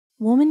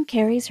Woman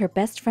carries her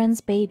best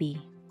friend's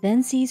baby,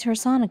 then sees her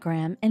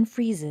sonogram and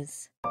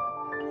freezes.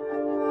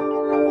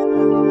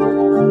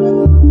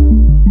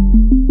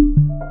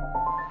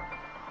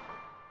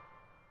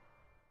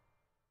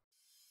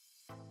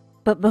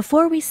 But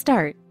before we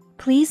start,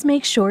 please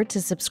make sure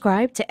to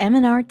subscribe to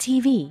M&R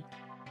TV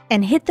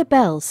and hit the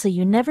bell so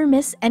you never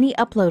miss any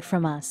upload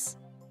from us.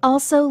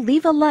 Also,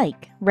 leave a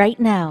like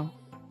right now.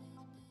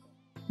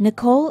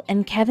 Nicole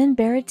and Kevin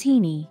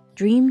Barattini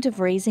dreamed of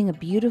raising a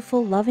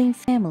beautiful, loving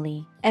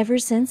family ever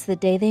since the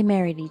day they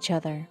married each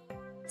other.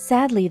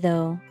 Sadly,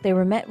 though, they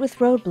were met with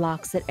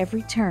roadblocks at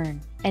every turn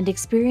and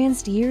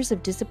experienced years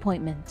of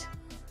disappointment.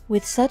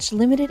 With such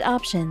limited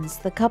options,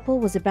 the couple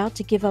was about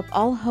to give up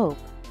all hope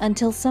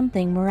until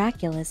something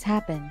miraculous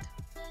happened.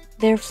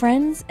 Their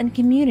friends and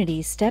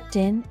community stepped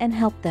in and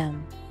helped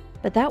them.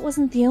 But that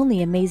wasn't the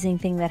only amazing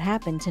thing that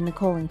happened to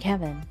Nicole and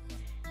Kevin.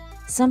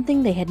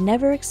 Something they had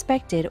never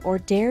expected or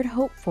dared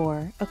hope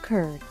for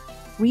occurred.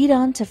 Read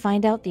on to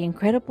find out the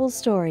incredible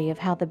story of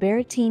how the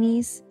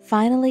Barattinis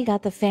finally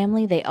got the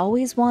family they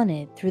always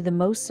wanted through the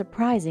most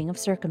surprising of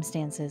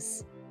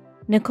circumstances.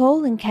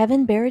 Nicole and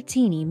Kevin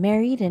Barattini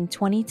married in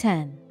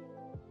 2010.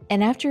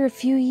 And after a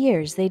few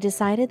years, they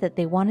decided that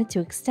they wanted to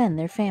extend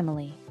their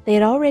family. They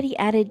had already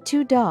added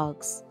 2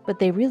 dogs, but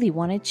they really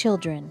wanted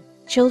children.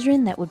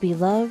 Children that would be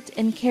loved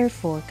and cared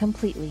for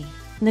completely.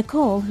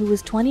 Nicole, who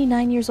was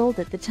 29 years old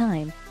at the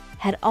time,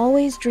 had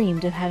always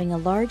dreamed of having a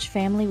large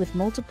family with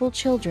multiple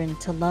children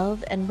to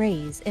love and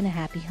raise in a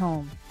happy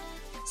home.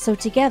 So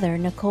together,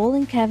 Nicole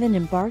and Kevin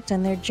embarked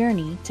on their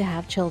journey to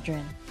have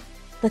children.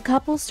 The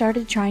couple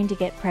started trying to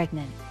get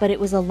pregnant, but it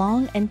was a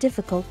long and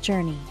difficult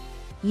journey.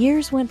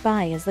 Years went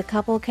by as the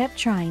couple kept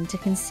trying to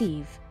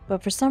conceive,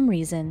 but for some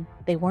reason,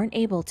 they weren't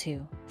able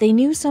to. They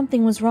knew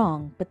something was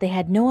wrong, but they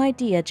had no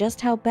idea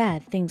just how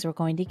bad things were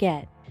going to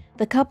get.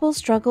 The couple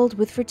struggled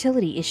with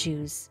fertility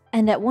issues,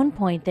 and at one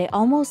point they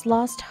almost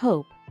lost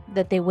hope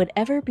that they would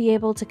ever be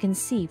able to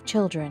conceive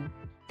children.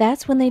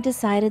 That's when they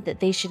decided that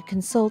they should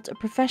consult a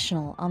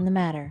professional on the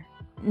matter.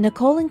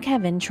 Nicole and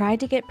Kevin tried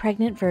to get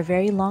pregnant for a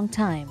very long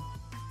time.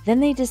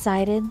 Then they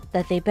decided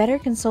that they better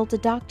consult a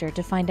doctor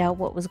to find out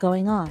what was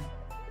going on.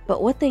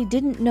 But what they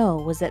didn't know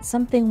was that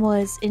something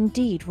was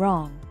indeed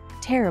wrong,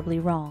 terribly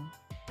wrong.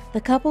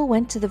 The couple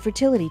went to the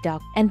fertility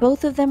doctor, and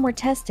both of them were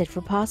tested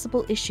for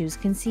possible issues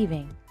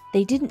conceiving.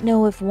 They didn't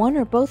know if one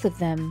or both of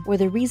them were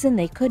the reason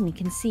they couldn't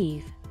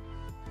conceive.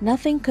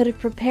 Nothing could have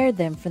prepared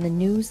them for the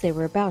news they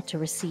were about to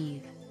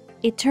receive.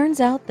 It turns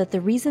out that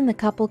the reason the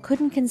couple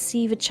couldn't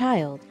conceive a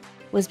child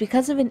was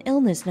because of an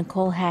illness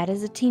Nicole had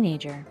as a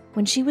teenager.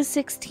 When she was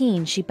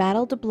 16, she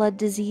battled a blood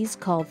disease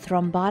called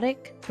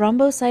thrombotic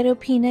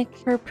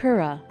thrombocytopenic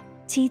purpura,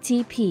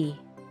 TTP,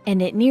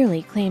 and it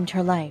nearly claimed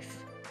her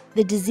life.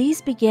 The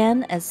disease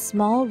began as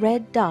small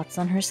red dots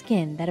on her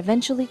skin that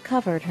eventually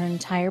covered her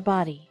entire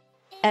body.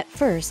 At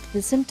first,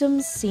 the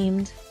symptoms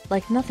seemed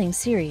like nothing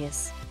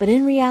serious, but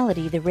in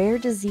reality, the rare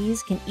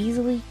disease can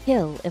easily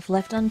kill if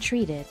left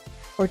untreated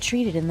or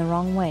treated in the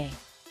wrong way.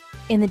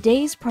 In the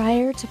days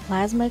prior to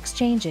plasma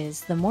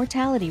exchanges, the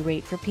mortality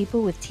rate for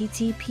people with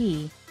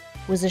TTP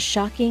was a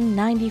shocking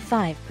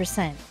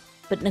 95%.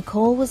 But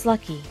Nicole was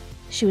lucky.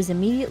 She was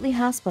immediately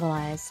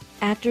hospitalized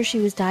after she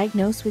was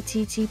diagnosed with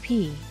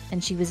TTP,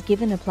 and she was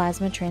given a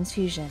plasma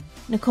transfusion.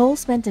 Nicole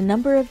spent a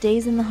number of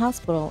days in the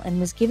hospital and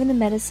was given a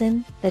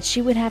medicine that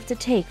she would have to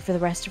take for the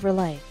rest of her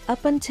life.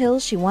 Up until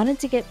she wanted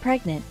to get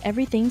pregnant,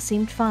 everything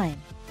seemed fine.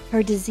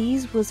 Her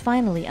disease was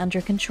finally under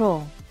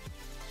control.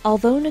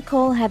 Although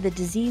Nicole had the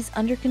disease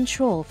under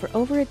control for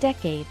over a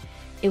decade,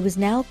 it was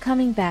now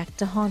coming back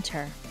to haunt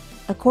her.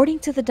 According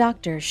to the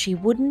doctor, she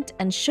wouldn't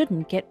and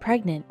shouldn't get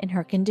pregnant in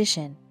her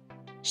condition.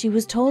 She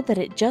was told that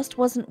it just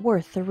wasn't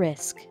worth the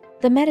risk.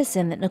 The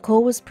medicine that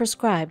Nicole was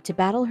prescribed to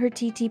battle her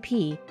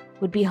TTP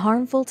would be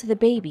harmful to the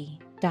baby,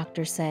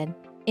 doctors said.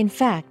 In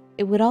fact,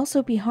 it would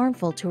also be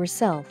harmful to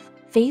herself.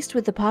 Faced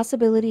with the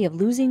possibility of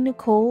losing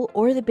Nicole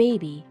or the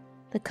baby,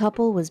 the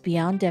couple was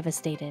beyond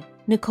devastated.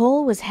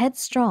 Nicole was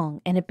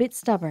headstrong and a bit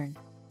stubborn.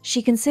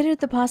 She considered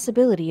the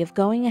possibility of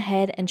going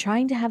ahead and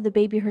trying to have the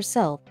baby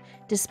herself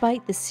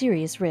despite the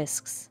serious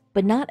risks.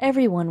 But not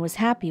everyone was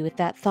happy with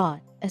that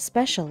thought,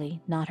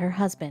 especially not her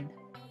husband.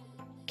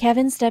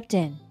 Kevin stepped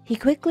in. He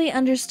quickly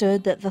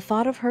understood that the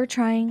thought of her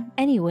trying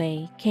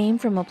anyway came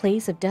from a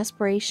place of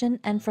desperation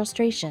and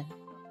frustration.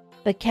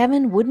 But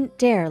Kevin wouldn't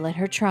dare let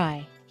her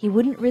try. He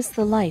wouldn't risk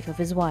the life of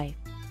his wife.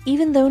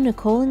 Even though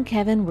Nicole and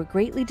Kevin were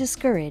greatly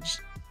discouraged,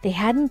 they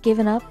hadn't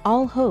given up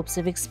all hopes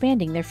of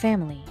expanding their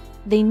family.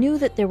 They knew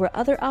that there were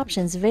other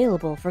options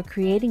available for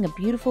creating a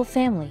beautiful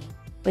family,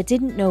 but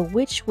didn't know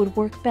which would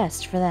work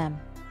best for them.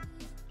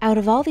 Out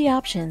of all the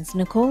options,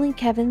 Nicole and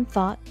Kevin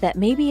thought that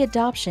maybe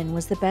adoption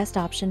was the best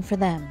option for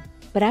them.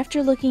 But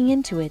after looking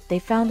into it, they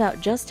found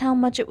out just how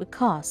much it would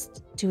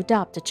cost to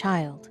adopt a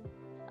child.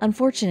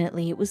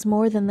 Unfortunately, it was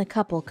more than the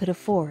couple could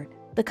afford.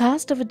 The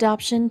cost of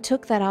adoption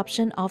took that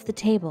option off the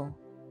table,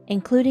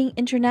 including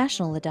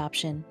international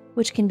adoption,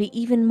 which can be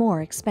even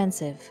more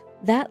expensive.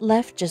 That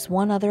left just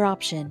one other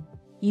option: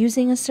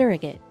 using a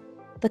surrogate.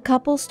 The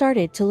couple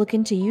started to look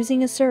into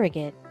using a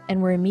surrogate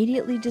and were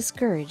immediately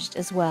discouraged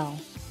as well.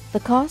 The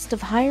cost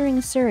of hiring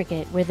a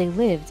surrogate where they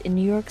lived in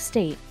New York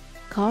State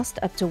cost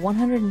up to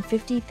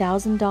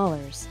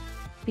 $150,000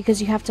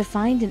 because you have to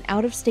find an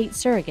out-of-state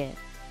surrogate.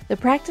 The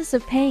practice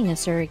of paying a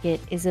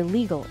surrogate is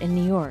illegal in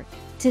New York.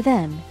 To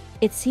them,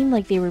 it seemed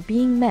like they were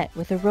being met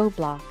with a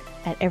roadblock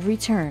at every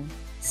turn.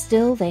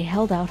 Still, they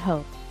held out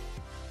hope.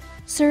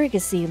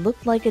 Surrogacy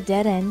looked like a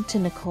dead end to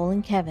Nicole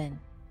and Kevin,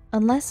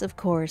 unless, of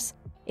course,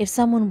 if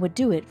someone would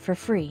do it for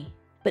free.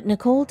 But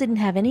Nicole didn't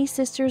have any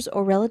sisters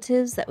or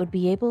relatives that would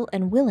be able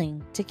and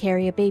willing to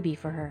carry a baby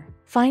for her.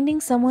 Finding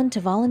someone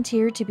to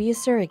volunteer to be a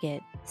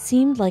surrogate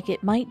seemed like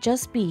it might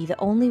just be the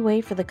only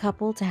way for the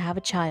couple to have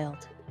a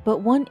child.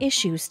 But one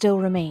issue still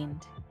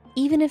remained.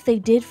 Even if they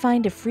did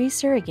find a free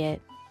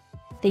surrogate,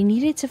 they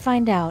needed to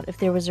find out if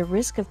there was a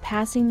risk of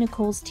passing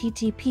Nicole's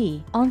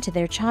TTP onto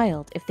their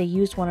child if they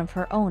used one of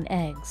her own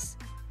eggs.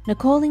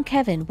 Nicole and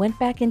Kevin went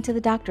back into the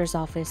doctor's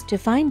office to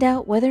find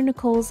out whether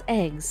Nicole's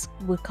eggs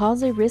would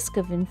cause a risk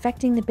of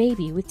infecting the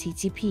baby with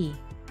TTP.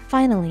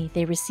 Finally,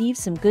 they received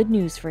some good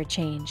news for a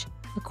change.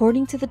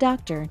 According to the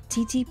doctor,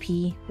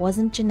 TTP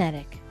wasn't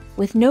genetic.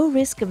 With no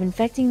risk of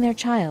infecting their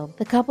child,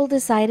 the couple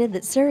decided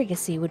that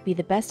surrogacy would be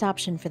the best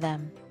option for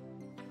them.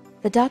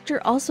 The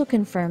doctor also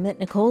confirmed that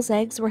Nicole's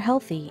eggs were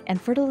healthy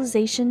and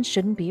fertilization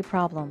shouldn't be a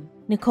problem.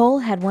 Nicole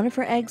had one of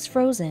her eggs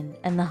frozen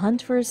and the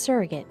hunt for a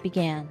surrogate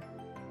began.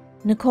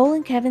 Nicole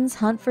and Kevin's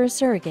hunt for a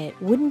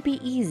surrogate wouldn't be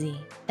easy,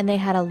 and they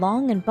had a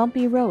long and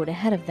bumpy road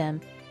ahead of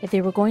them if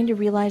they were going to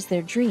realize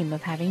their dream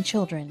of having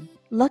children.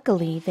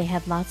 Luckily, they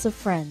had lots of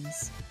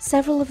friends.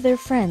 Several of their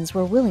friends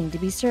were willing to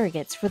be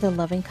surrogates for the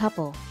loving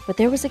couple, but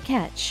there was a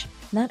catch.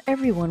 Not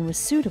everyone was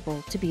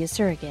suitable to be a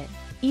surrogate.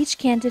 Each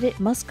candidate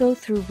must go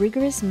through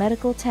rigorous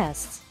medical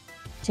tests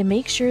to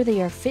make sure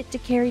they are fit to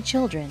carry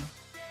children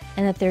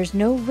and that there's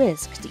no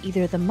risk to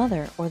either the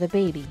mother or the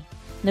baby.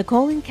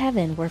 Nicole and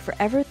Kevin were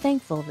forever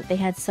thankful that they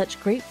had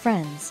such great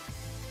friends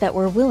that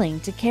were willing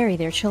to carry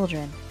their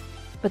children.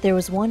 But there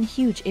was one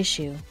huge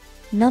issue.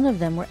 None of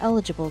them were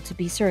eligible to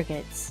be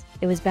surrogates.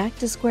 It was back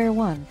to square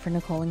one for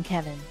Nicole and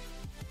Kevin.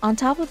 On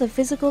top of the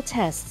physical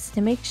tests to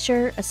make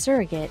sure a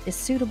surrogate is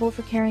suitable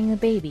for carrying a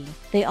baby,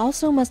 they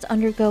also must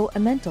undergo a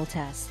mental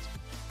test.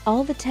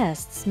 All the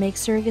tests make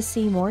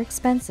surrogacy more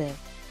expensive,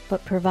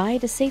 but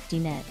provide a safety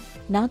net,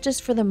 not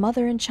just for the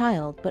mother and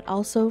child, but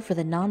also for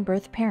the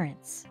non-birth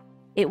parents.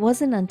 It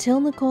wasn't until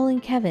Nicole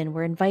and Kevin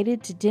were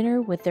invited to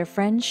dinner with their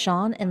friends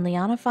Sean and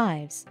Liana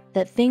Fives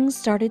that things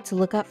started to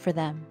look up for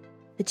them.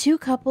 The two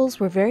couples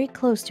were very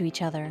close to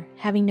each other,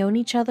 having known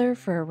each other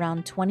for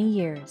around 20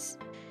 years.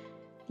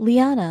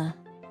 Liana,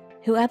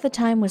 who at the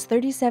time was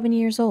 37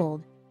 years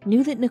old,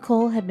 knew that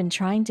Nicole had been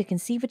trying to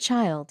conceive a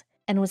child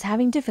and was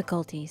having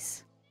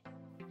difficulties.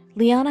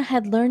 Liana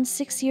had learned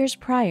 6 years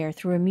prior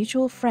through a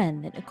mutual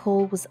friend that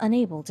Nicole was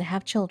unable to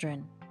have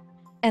children.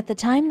 At the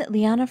time that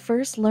Liana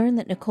first learned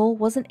that Nicole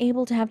wasn't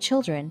able to have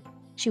children,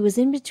 she was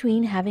in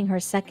between having her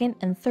second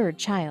and third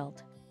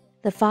child.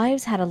 The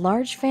Fives had a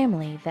large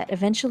family that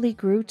eventually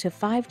grew to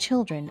 5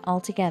 children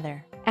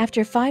altogether.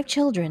 After 5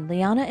 children,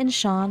 Liana and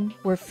Sean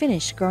were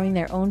finished growing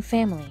their own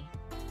family.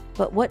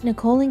 But what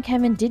Nicole and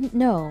Kevin didn't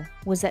know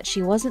was that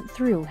she wasn't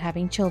through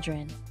having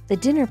children. The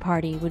dinner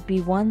party would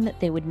be one that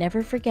they would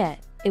never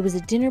forget. It was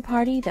a dinner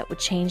party that would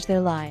change their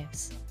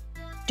lives.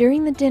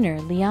 During the dinner,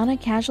 Liana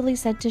casually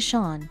said to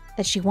Sean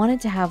that she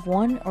wanted to have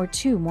 1 or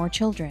 2 more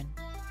children.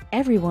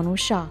 Everyone was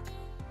shocked.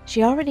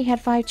 She already had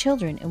 5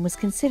 children and was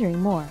considering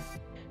more.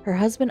 Her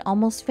husband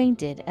almost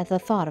fainted at the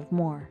thought of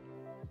more.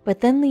 But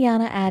then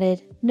Liana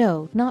added,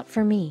 "No, not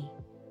for me.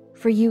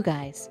 For you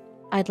guys.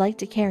 I'd like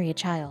to carry a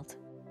child."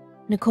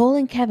 Nicole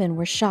and Kevin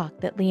were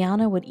shocked that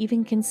Liana would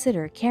even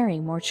consider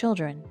carrying more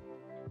children.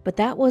 But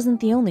that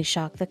wasn't the only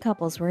shock the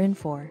couples were in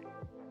for.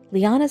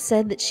 Liana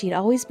said that she'd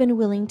always been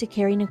willing to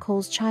carry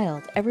Nicole's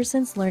child ever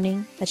since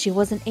learning that she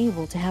wasn't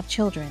able to have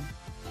children.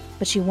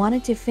 But she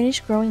wanted to finish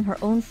growing her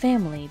own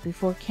family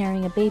before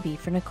carrying a baby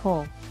for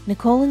Nicole.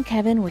 Nicole and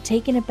Kevin were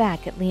taken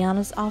aback at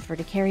Liana's offer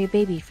to carry a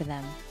baby for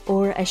them,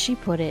 or as she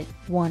put it,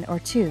 1 or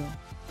 2.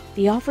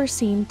 The offer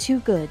seemed too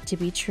good to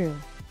be true.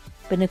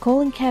 But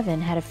Nicole and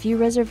Kevin had a few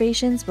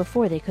reservations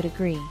before they could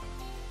agree.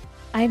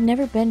 "I've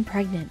never been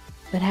pregnant,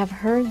 but have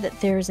heard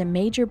that there is a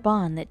major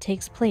bond that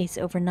takes place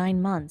over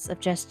 9 months of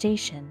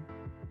gestation,"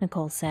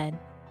 Nicole said.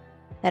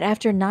 "That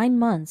after 9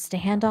 months to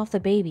hand off the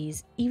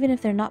babies, even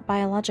if they're not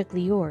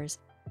biologically yours,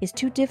 is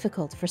too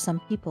difficult for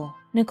some people."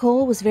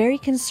 Nicole was very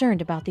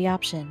concerned about the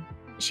option.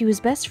 She was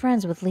best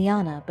friends with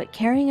Liana, but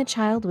carrying a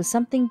child was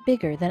something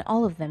bigger than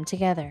all of them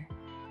together.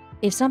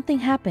 If something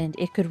happened,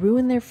 it could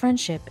ruin their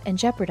friendship and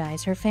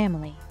jeopardize her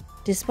family.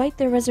 Despite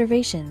their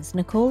reservations,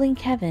 Nicole and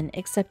Kevin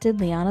accepted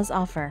Liana's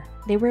offer.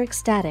 They were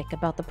ecstatic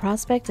about the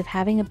prospect of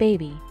having a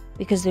baby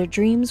because their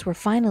dreams were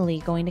finally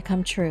going to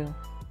come true.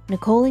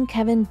 Nicole and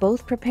Kevin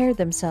both prepared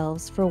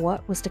themselves for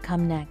what was to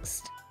come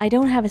next. "I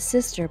don't have a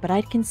sister, but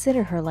I'd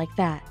consider her like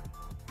that.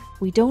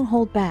 We don't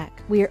hold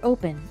back. We are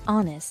open,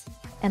 honest,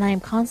 and I am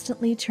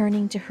constantly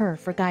turning to her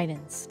for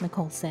guidance,"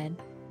 Nicole said.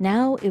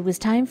 Now it was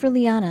time for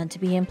Liana to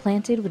be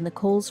implanted with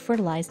Nicole's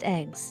fertilized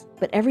eggs,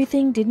 but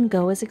everything didn't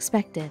go as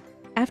expected.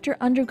 After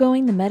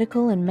undergoing the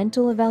medical and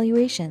mental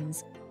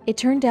evaluations, it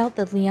turned out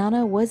that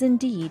Liana was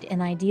indeed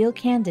an ideal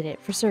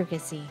candidate for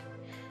surrogacy.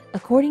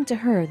 According to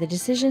her, the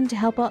decision to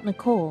help out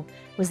Nicole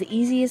was the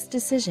easiest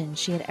decision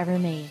she had ever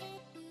made.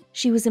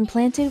 She was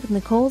implanted with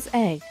Nicole's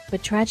egg,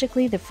 but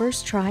tragically the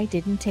first try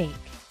didn't take.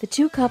 The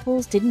two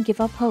couples didn't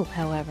give up hope,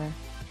 however,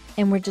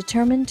 and were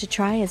determined to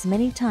try as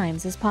many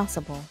times as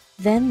possible.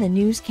 Then the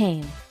news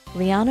came.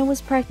 Liana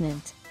was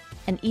pregnant,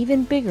 and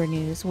even bigger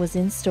news was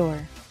in store.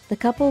 The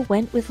couple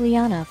went with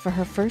Liana for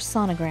her first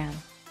sonogram.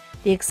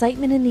 The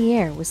excitement in the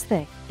air was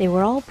thick. They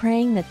were all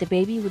praying that the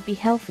baby would be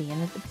healthy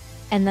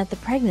and that the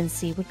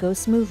pregnancy would go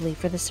smoothly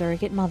for the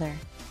surrogate mother,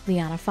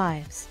 Liana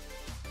Fives.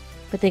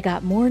 But they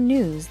got more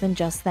news than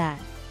just that.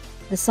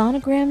 The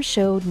sonogram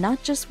showed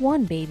not just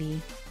one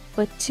baby,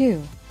 but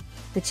two.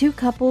 The two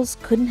couples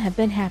couldn't have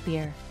been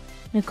happier.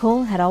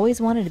 Nicole had always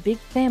wanted a big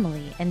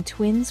family, and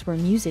twins were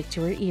music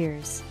to her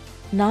ears.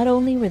 Not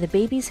only were the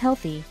babies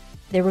healthy,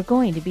 there were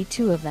going to be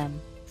two of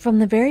them. From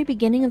the very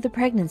beginning of the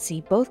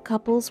pregnancy, both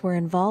couples were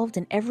involved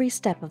in every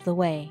step of the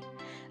way.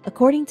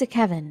 According to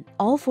Kevin,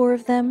 all four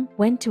of them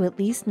went to at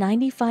least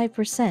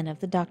 95% of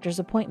the doctor's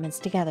appointments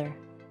together.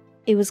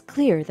 It was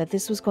clear that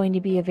this was going to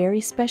be a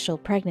very special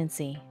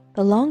pregnancy.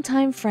 The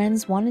longtime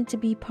friends wanted to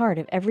be part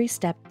of every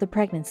step of the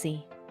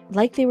pregnancy,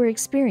 like they were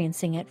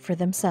experiencing it for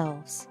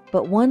themselves.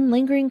 But one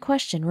lingering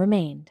question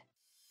remained.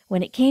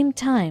 When it came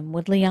time,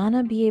 would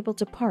Liana be able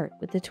to part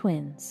with the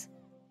twins?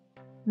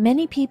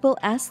 Many people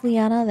asked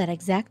Liana that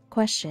exact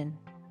question.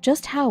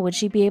 Just how would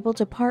she be able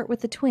to part with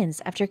the twins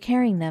after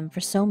carrying them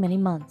for so many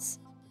months?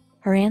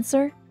 Her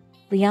answer?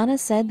 Liana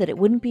said that it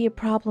wouldn't be a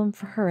problem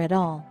for her at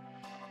all.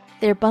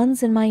 "They're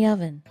buns in my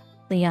oven,"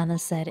 Liana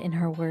said in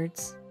her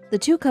words. The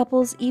two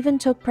couples even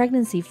took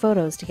pregnancy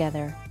photos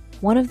together.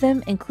 One of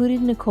them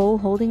included Nicole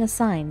holding a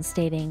sign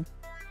stating,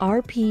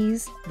 "Our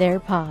peas, their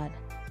pod."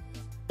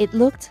 It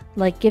looked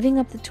like giving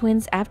up the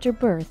twins after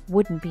birth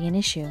wouldn't be an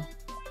issue.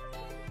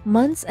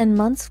 Months and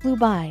months flew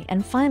by,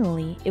 and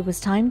finally, it was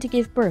time to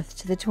give birth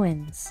to the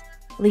twins.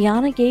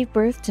 Liana gave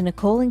birth to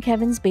Nicole and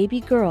Kevin's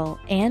baby girl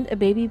and a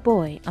baby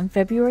boy on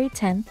February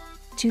 10,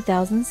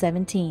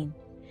 2017.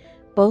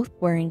 Both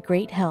were in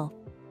great health.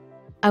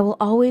 "I will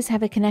always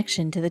have a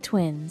connection to the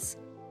twins,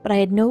 but I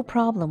had no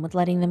problem with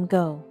letting them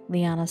go,"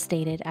 Liana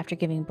stated after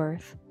giving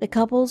birth. The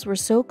couples were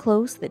so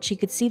close that she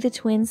could see the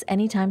twins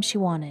anytime she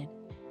wanted.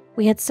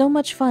 "We had so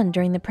much fun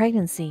during the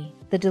pregnancy,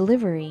 the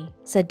delivery,"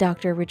 said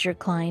Dr. Richard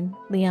Klein,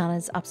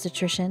 Liana's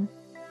obstetrician.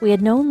 "We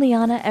had known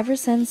Liana ever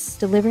since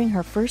delivering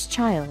her first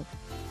child,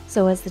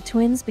 so as the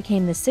twins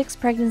became the sixth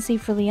pregnancy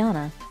for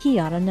Liana, he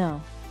ought to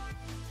know."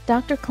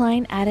 Dr.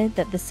 Klein added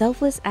that the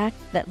selfless act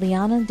that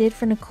Liana did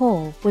for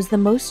Nicole was the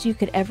most you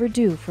could ever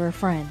do for a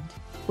friend.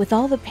 With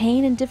all the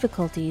pain and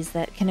difficulties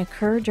that can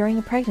occur during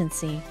a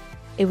pregnancy,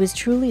 it was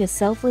truly a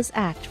selfless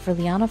act for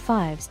Liana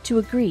Fives to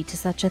agree to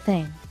such a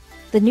thing.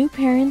 The new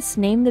parents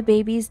named the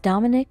babies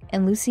Dominic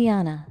and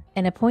Luciana,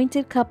 and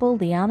appointed couple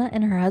Liana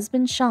and her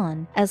husband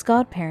Sean as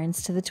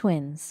godparents to the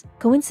twins.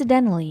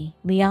 Coincidentally,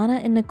 Liana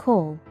and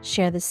Nicole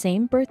share the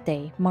same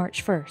birthday,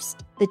 March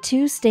 1st. The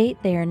two state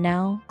they are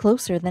now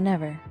closer than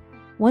ever.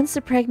 Once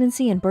the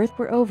pregnancy and birth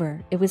were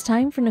over, it was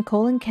time for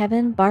Nicole and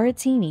Kevin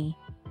Barattini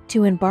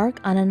to embark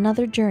on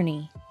another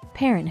journey,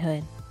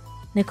 parenthood.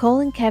 Nicole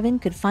and Kevin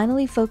could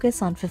finally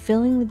focus on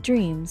fulfilling the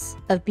dreams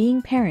of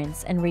being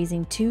parents and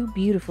raising two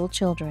beautiful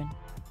children.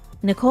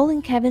 Nicole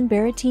and Kevin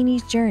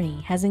Barattini's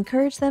journey has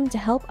encouraged them to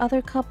help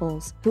other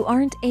couples who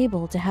aren't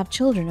able to have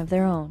children of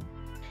their own.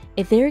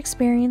 If their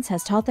experience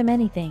has taught them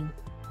anything,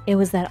 it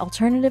was that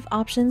alternative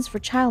options for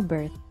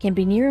childbirth can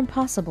be near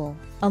impossible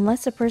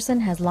unless a person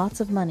has lots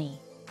of money.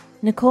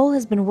 Nicole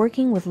has been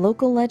working with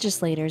local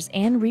legislators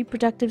and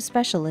reproductive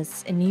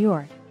specialists in New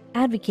York,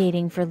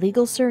 advocating for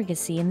legal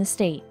surrogacy in the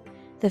state.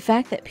 The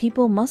fact that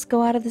people must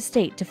go out of the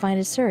state to find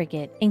a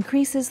surrogate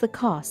increases the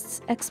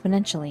costs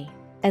exponentially.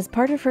 As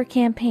part of her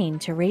campaign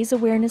to raise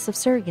awareness of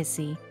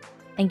surrogacy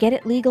and get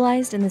it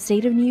legalized in the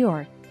state of New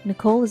York,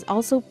 Nicole is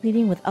also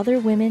pleading with other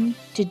women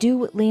to do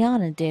what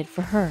Liana did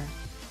for her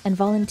and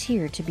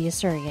volunteer to be a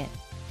surrogate.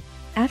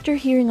 After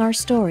hearing our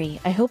story,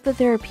 I hope that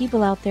there are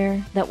people out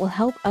there that will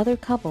help other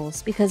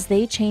couples because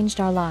they changed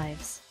our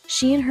lives.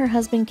 She and her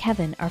husband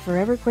Kevin are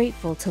forever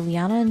grateful to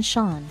Liana and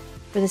Sean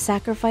for the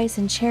sacrifice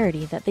and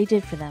charity that they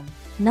did for them.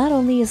 Not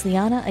only is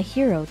Liana a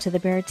hero to the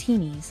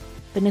Barattinis,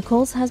 but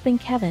Nicole's husband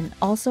Kevin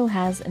also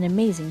has an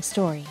amazing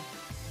story.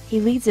 He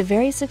leads a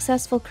very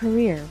successful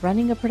career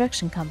running a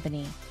production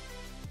company,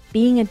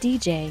 being a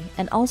DJ,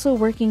 and also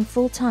working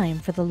full-time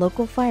for the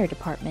local fire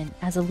department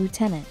as a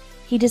lieutenant.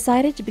 He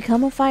decided to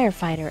become a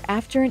firefighter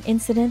after an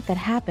incident that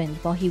happened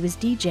while he was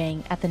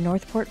DJing at the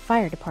Northport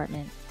Fire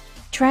Department.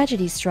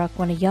 Tragedy struck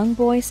when a young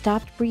boy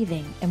stopped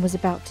breathing and was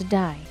about to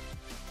die.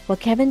 What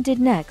Kevin did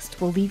next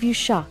will leave you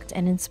shocked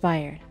and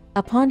inspired.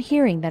 Upon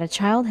hearing that a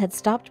child had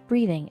stopped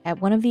breathing at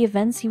one of the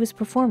events he was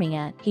performing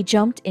at, he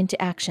jumped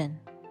into action.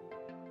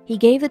 He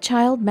gave the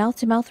child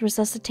mouth-to-mouth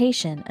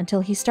resuscitation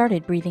until he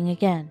started breathing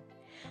again.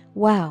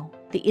 Wow,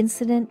 the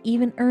incident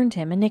even earned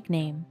him a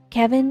nickname.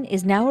 Kevin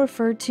is now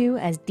referred to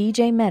as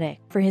DJ Medic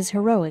for his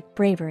heroic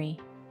bravery.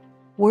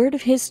 Word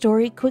of his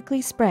story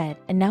quickly spread,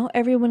 and now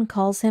everyone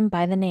calls him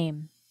by the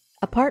name.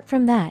 Apart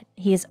from that,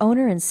 he is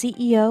owner and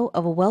CEO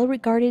of a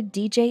well-regarded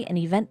DJ and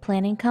event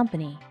planning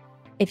company.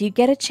 If you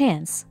get a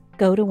chance,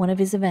 go to one of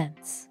his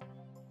events.